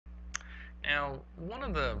Now, one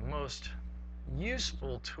of the most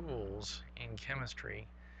useful tools in chemistry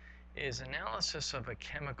is analysis of a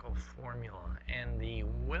chemical formula and the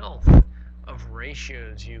wealth of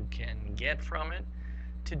ratios you can get from it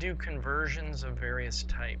to do conversions of various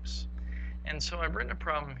types. And so I've written a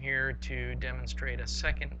problem here to demonstrate a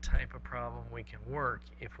second type of problem we can work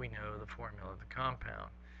if we know the formula of the compound.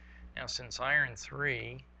 Now, since iron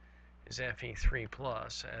 3 is Fe3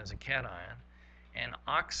 plus as a cation, and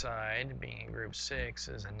oxide, being in group 6,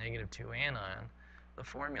 is a -2 anion, the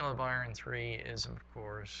formula of iron 3 is, of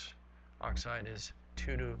course, oxide is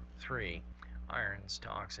 2 to 3 irons to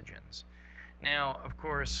oxygens. Now, of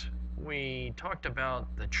course, we talked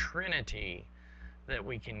about the trinity that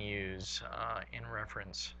we can use in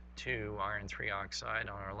reference to iron 3 oxide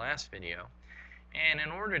on our last video. And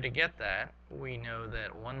in order to get that, we know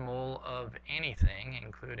that 1 mole of anything,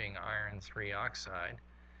 including iron 3 oxide,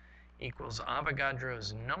 equals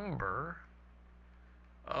Avogadro's number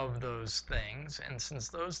of those things. And since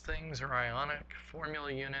those things are ionic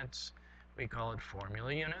formula units, we call it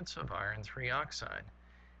formula units of iron 3 oxide.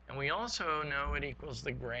 And we also know it equals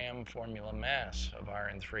the gram formula mass of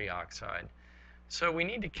iron 3 oxide. So we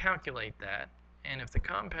need to calculate that. And if the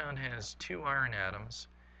compound has 2 iron atoms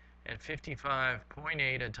at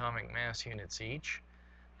 55.8 atomic mass units each,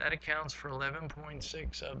 that accounts for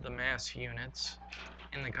 11.6 of the mass units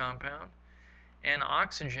in the compound. And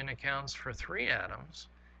oxygen accounts for 3 atoms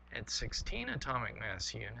at 16 atomic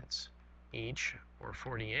mass units each, or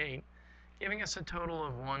 48, giving us a total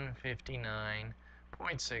of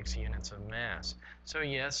 159.6 units of mass. So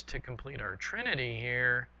yes, to complete our trinity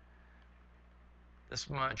here, this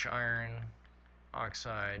much iron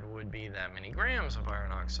oxide would be that many grams of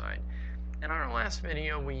iron oxide. In our last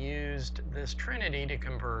video, we used this trinity to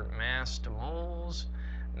convert mass to moles,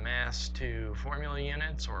 mass to formula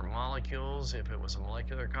units or molecules if it was a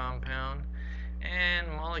molecular compound, and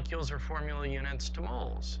molecules or formula units to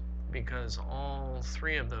moles because all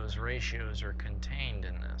 3 of those ratios are contained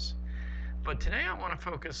in this. But today I want to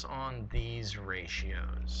focus on these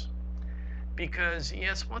ratios because,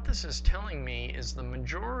 yes, what this is telling me is the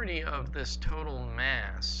majority of this total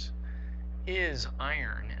mass is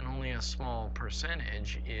iron and only a small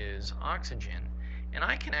percentage is oxygen. And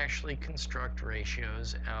I can actually construct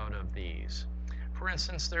ratios out of these. For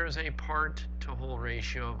instance, there's a part to whole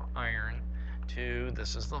ratio of iron to,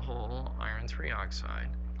 this is the whole, iron 3 oxide.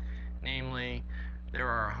 Namely, there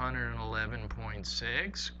are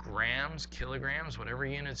 111.6 grams, kilograms, whatever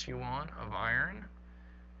units you want of iron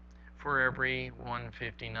for every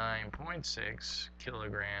 159.6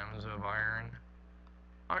 kilograms of iron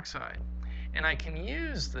oxide. And I can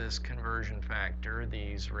use this conversion factor,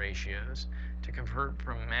 these ratios, to convert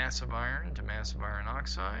from massive iron to massive iron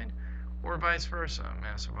oxide, or vice versa,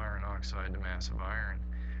 massive iron oxide to massive iron.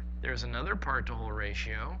 There's another part to whole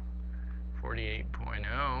ratio,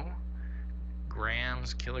 48.0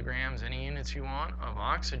 grams, kilograms, any units you want, of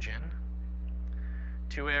oxygen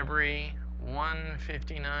to every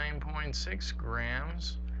 159.6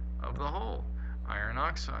 grams of the whole iron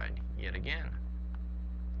oxide, yet again.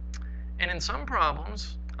 And in some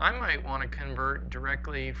problems, I might want to convert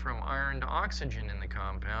directly from iron to oxygen in the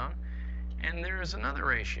compound, and there is another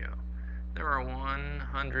ratio. There are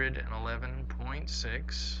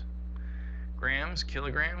 111.6 grams,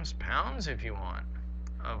 kilograms, pounds if you want,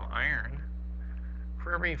 of iron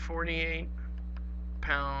for every 48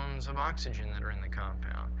 pounds of oxygen that are in the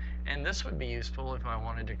compound. And this would be useful if I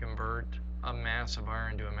wanted to convert a mass of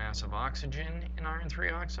iron to a mass of oxygen in iron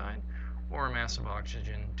 3 oxide, or a mass of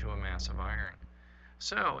oxygen to a mass of iron.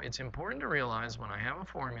 So it's important to realize when I have a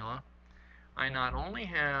formula, I not only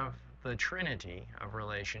have the trinity of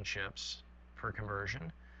relationships for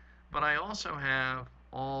conversion, but I also have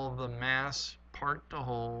all the mass part to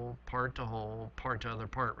whole, part to whole, part to other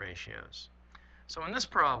part ratios. So in this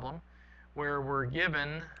problem, where we're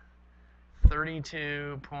given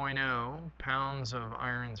 32.0 pounds of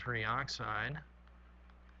iron 3 oxide,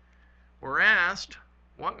 we're asked,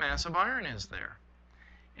 what mass of iron is there?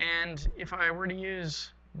 And if I were to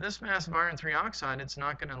use this mass of iron 3 oxide, it's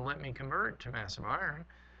not going to let me convert to mass of iron.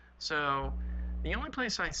 So the only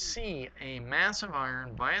place I see a mass of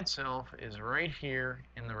iron by itself is right here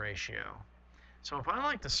in the ratio. So if I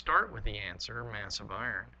like to start with the answer, mass of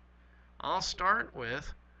iron, I'll start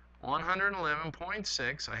with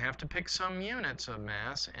 111.6. I have to pick some units of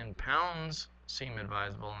mass, and pounds seem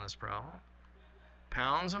advisable in this problem.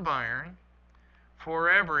 Pounds of iron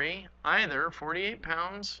for every either 48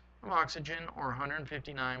 pounds of oxygen or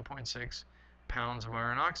 159.6 pounds of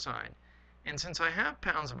iron oxide. And since I have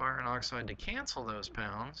pounds of iron oxide to cancel those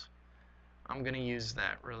pounds, I'm going to use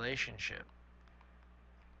that relationship.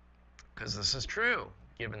 because this is true.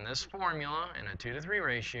 Given this formula in a 2-to-3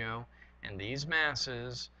 ratio and these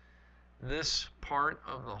masses, this part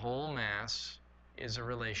of the whole mass is a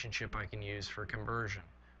relationship I can use for conversion.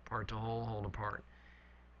 Part to whole, whole to part.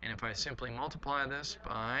 And if I simply multiply this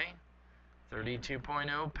by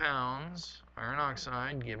 32.0 pounds iron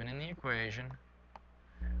oxide given in the equation,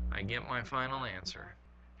 I get my final answer,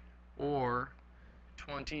 or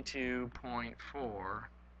 22.4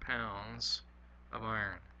 pounds of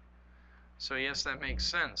iron. So yes, that makes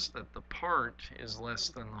sense that the part is less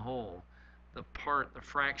than the whole. The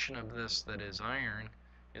fraction of this that is iron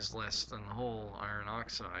is less than the whole iron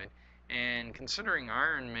oxide. And considering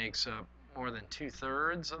iron makes up more than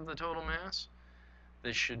 2/3 of the total mass,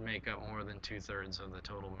 this should make up more than 2/3 of the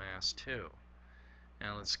total mass too.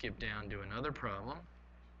 Now let's skip down to another problem.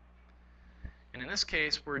 And in this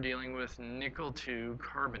case, we're dealing with nickel 2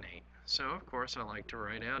 carbonate. So of course I like to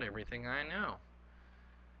write out everything I know.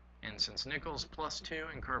 And since nickel's +2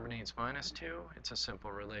 and carbonate's -2, it's a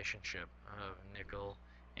simple relationship of nickel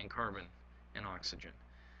and carbon and oxygen.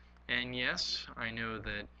 And yes, I know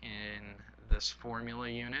that in this formula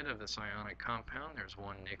unit of this ionic compound, there's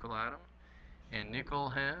one nickel atom. And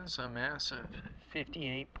nickel has a mass of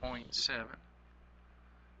 58.7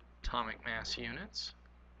 atomic mass units.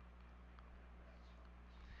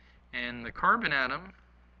 And the carbon atom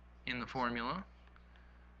in the formula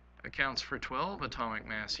accounts for 12 atomic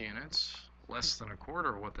mass units, less than a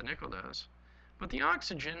quarter of what the nickel does. But the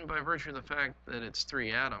oxygen, by virtue of the fact that it's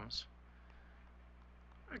 3 atoms,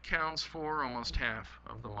 accounts for almost half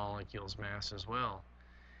of the molecule's mass as well.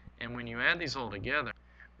 And when you add these all together,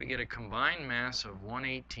 we get a combined mass of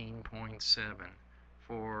 118.7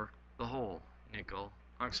 for the whole nickel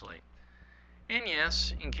oxalate. And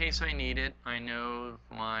yes, in case I need it, I know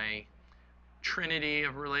my trinity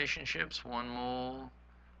of relationships. 1 mole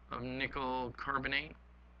of nickel carbonate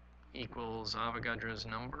equals Avogadro's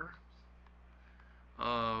number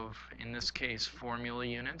of, in this case, formula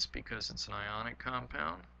units, because it's an ionic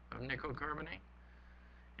compound of nickel carbonate.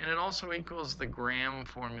 And it also equals the gram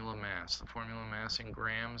formula mass, the formula mass in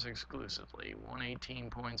grams exclusively,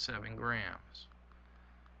 118.7 grams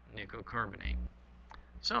nickel carbonate.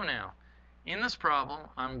 So now, in this problem,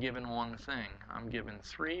 I'm given one thing. I'm given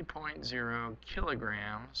 3.0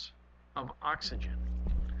 kilograms of oxygen.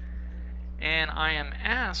 And I am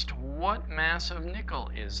asked what mass of nickel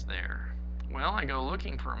is there. Well, I go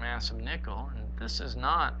looking for a mass of nickel, and this is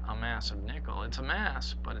not a mass of nickel. It's a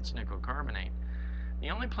mass, but it's nickel carbonate. The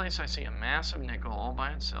only place I see a mass of nickel all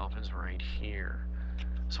by itself is right here.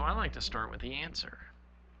 So I like to start with the answer.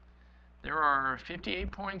 There are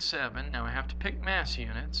 58.7. Now I have to pick mass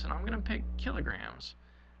units, and I'm going to pick kilograms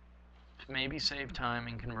to maybe save time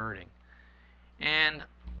in converting. And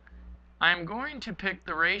I'm going to pick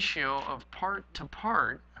the ratio of part to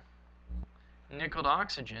part nickel to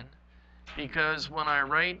oxygen, because when I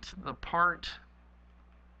write the part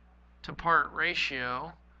to part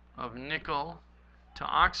ratio of nickel to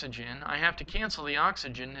oxygen, I have to cancel the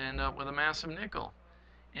oxygen and end up with a mass of nickel.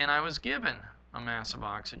 And I was given a mass of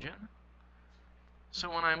oxygen. So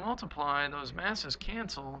when I multiply, those masses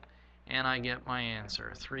cancel, and I get my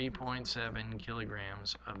answer, 3.7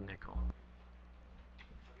 kilograms of nickel.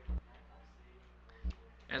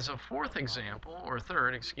 As a fourth example, or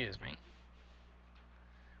third, excuse me,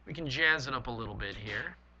 we can jazz it up a little bit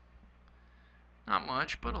here. Not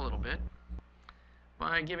much, but a little bit,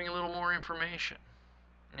 by giving a little more information.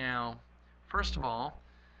 Now, first of all,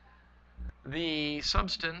 the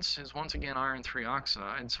substance is once again iron 3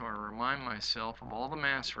 oxide, so I remind myself of all the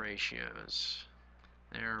mass ratios.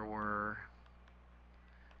 There were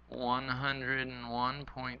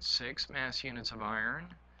 101.6 mass units of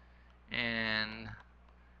iron and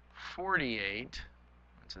 48,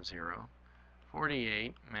 that's a 0,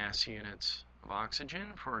 48 mass units of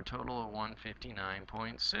oxygen for a total of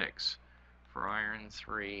 159.6 for iron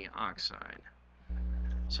 3 oxide.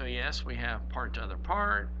 So yes, we have part to other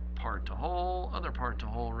part to whole, other part to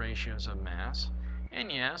whole ratios of mass.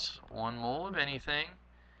 And yes, 1 mole of anything,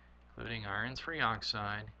 including iron 3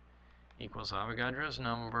 oxide, equals Avogadro's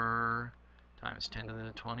number times 10 to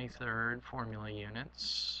the 23rd formula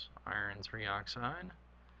units, iron 3 oxide.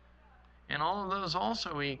 And all of those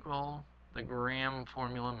also equal the gram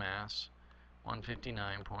formula mass,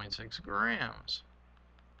 159.6 grams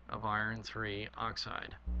of iron 3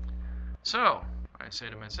 oxide. So, I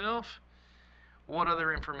say to myself, what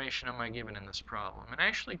other information am I given in this problem? And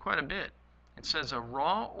actually quite a bit. It says a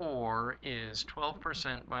raw ore is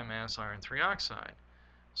 12% by mass iron 3 oxide.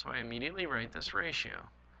 So I immediately write this ratio.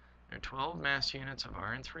 There are 12 mass units of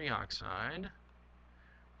iron 3 oxide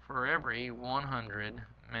for every 100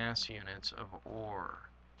 mass units of ore.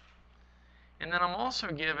 And then I'm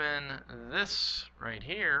also given this right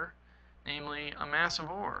here, namely a mass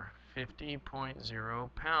of ore, 50.0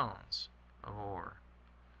 pounds of ore.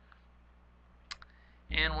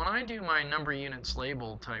 And when I do my number units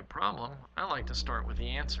label type problem, I like to start with the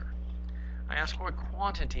answer. I ask what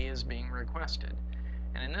quantity is being requested.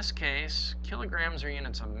 And in this case, kilograms are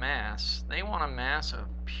units of mass. They want a mass of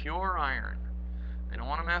pure iron. They don't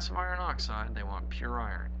want a mass of iron oxide, they want pure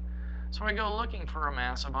iron. So I go looking for a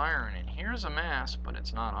mass of iron, and here's a mass, but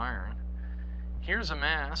it's not iron. Here's a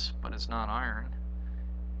mass, but it's not iron.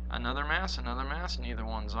 Another mass, neither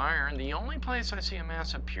one's iron. The only place I see a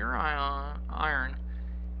mass of pure iron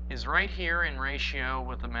is right here in ratio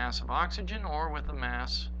with the mass of oxygen or with the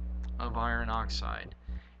mass of iron oxide.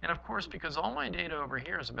 And of course, because all my data over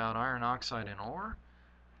here is about iron oxide and ore,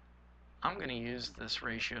 I'm going to use this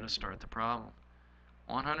ratio to start the problem.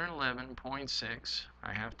 111.6,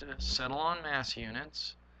 I have to settle on mass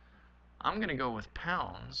units. I'm going to go with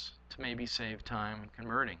pounds to maybe save time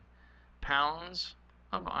converting. Pounds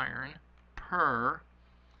of iron per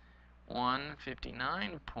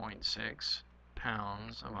 159.6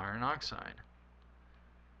 pounds of iron oxide.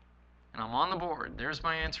 And I'm on the board. There's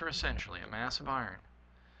my answer essentially, a mass of iron.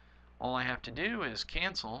 All I have to do is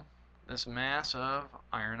cancel this mass of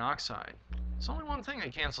iron oxide. There's only one thing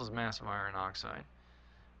that cancels mass of iron oxide.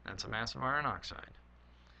 That's a mass of iron oxide.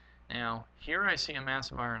 Now, here I see a mass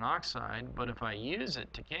of iron oxide, but if I use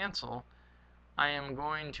it to cancel, I am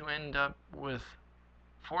going to end up with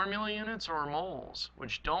formula units or moles,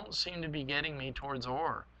 which don't seem to be getting me towards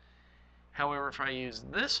ore. However, if I use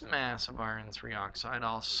this mass of iron 3 oxide,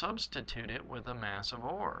 I'll substitute it with a mass of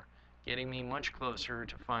ore, getting me much closer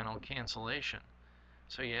to final cancellation.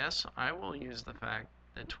 So yes, I will use the fact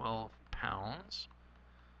that 12 pounds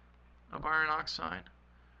of iron oxide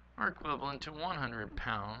are equivalent to 100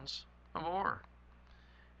 pounds of ore.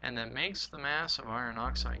 And that makes the mass of iron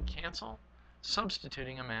oxide cancel,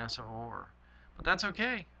 substituting a mass of ore. But that's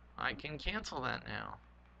okay. I can cancel that now.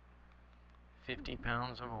 50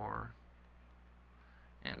 pounds of ore.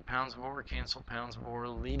 And pounds of ore cancel pounds of ore,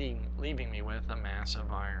 leaving me with a mass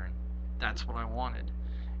of iron. That's what I wanted.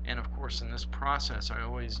 And of course, in this process, I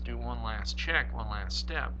always do one last check, one last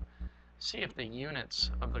step. See if the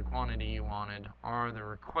units of the quantity you wanted are the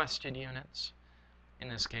requested units. In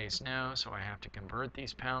this case, no, so I have to convert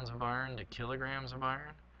these pounds of iron to kilograms of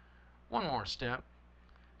iron. One more step.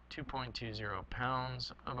 2.20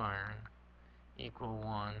 pounds of iron equal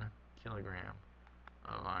 1 kilogram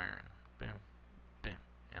of iron. Boom, boom.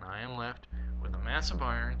 And I am left with a mass of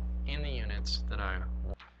iron in the units that I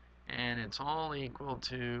want. And it's all equal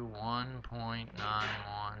to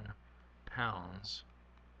 1.91 pounds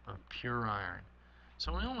of pure iron.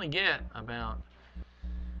 So we only get about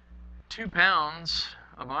 2 pounds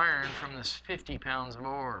of iron from this 50 pounds of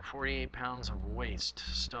ore, 48 pounds of waste,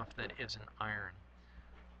 stuff that isn't iron.